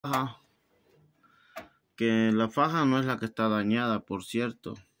Ajá. Que la faja no es la que está dañada, por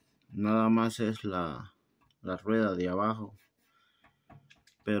cierto. Nada más es la rueda de abajo.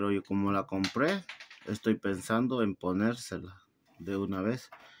 Pero yo como la compré, estoy pensando en ponérsela de una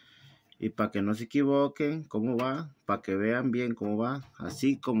vez. Y para que no se equivoquen cómo va, para que vean bien cómo va,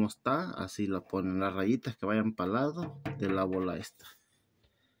 así como está, así la ponen. Las rayitas que vayan para el lado de la bola esta.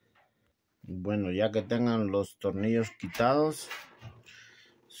 Bueno, ya que tengan los tornillos quitados,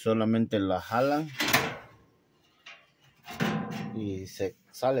 solamente la jalan y se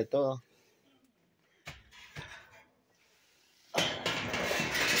sale todo.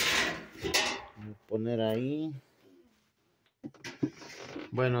 Voy a poner ahí.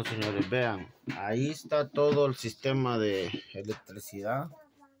 Bueno, señores, vean, ahí está todo el sistema de electricidad.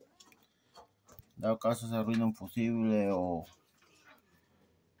 Dado caso se arruina un fusible o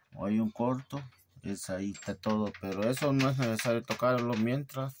hay un corto, ahí está todo, pero eso no es necesario tocarlo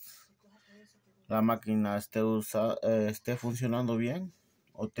mientras la máquina esté funcionando bien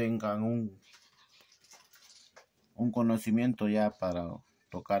o tengan un conocimiento ya para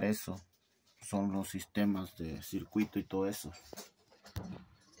tocar eso. Son los sistemas de circuito y todo eso,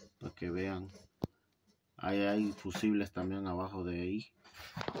 para que vean. Ahí hay fusibles también abajo de ahí.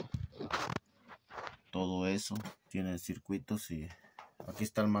 Todo eso tiene circuitos y aquí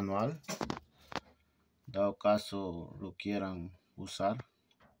está el manual. Dado caso lo quieran usar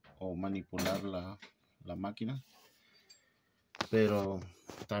o manipular la máquina. Pero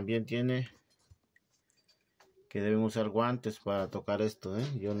también tiene que deben usar guantes para tocar esto, ¿eh?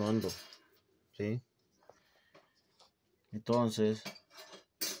 Yo no ando, ¿sí? Entonces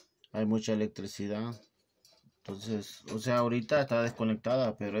hay mucha electricidad. Entonces, o sea, ahorita está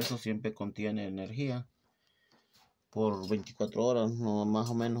desconectada, pero eso siempre contiene energía por 24 horas, no, más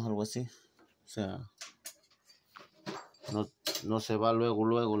o menos algo así. O sea, no se va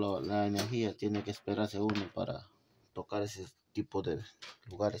luego la energía, tiene que esperarse uno para tocar ese tipo de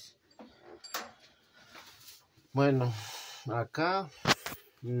lugares. Bueno, acá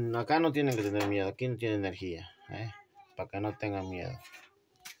no tienen que tener miedo, aquí no tiene energía, para que no tengan miedo,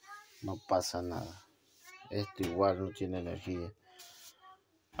 no pasa nada. Esto igual no tiene energía.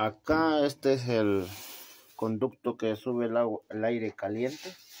 Acá este es el conducto que sube el aire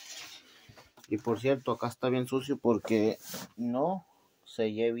caliente. Y por cierto, acá está bien sucio porque no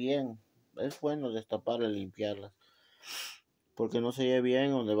sellé bien. Es bueno destaparla y limpiarla, porque no sellé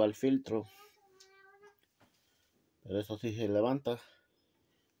bien donde va el filtro. Pero eso sí se levanta.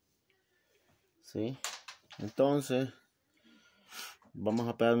 ¿Sí? Entonces vamos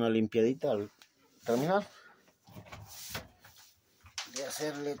a pegar una limpiadita al terminar de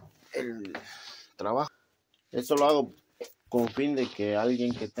hacerle el trabajo. Esto lo hago con fin de que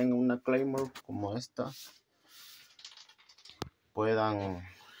alguien que tenga una Kenmore como esta puedan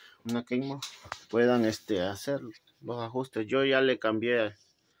hacer los ajustes. Yo ya le cambié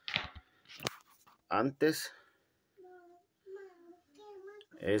antes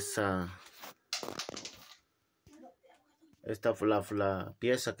la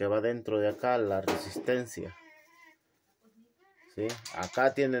pieza que va dentro de acá, la resistencia. ¿Sí?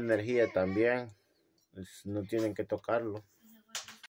 Acá tiene energía también, no tienen que tocarlo.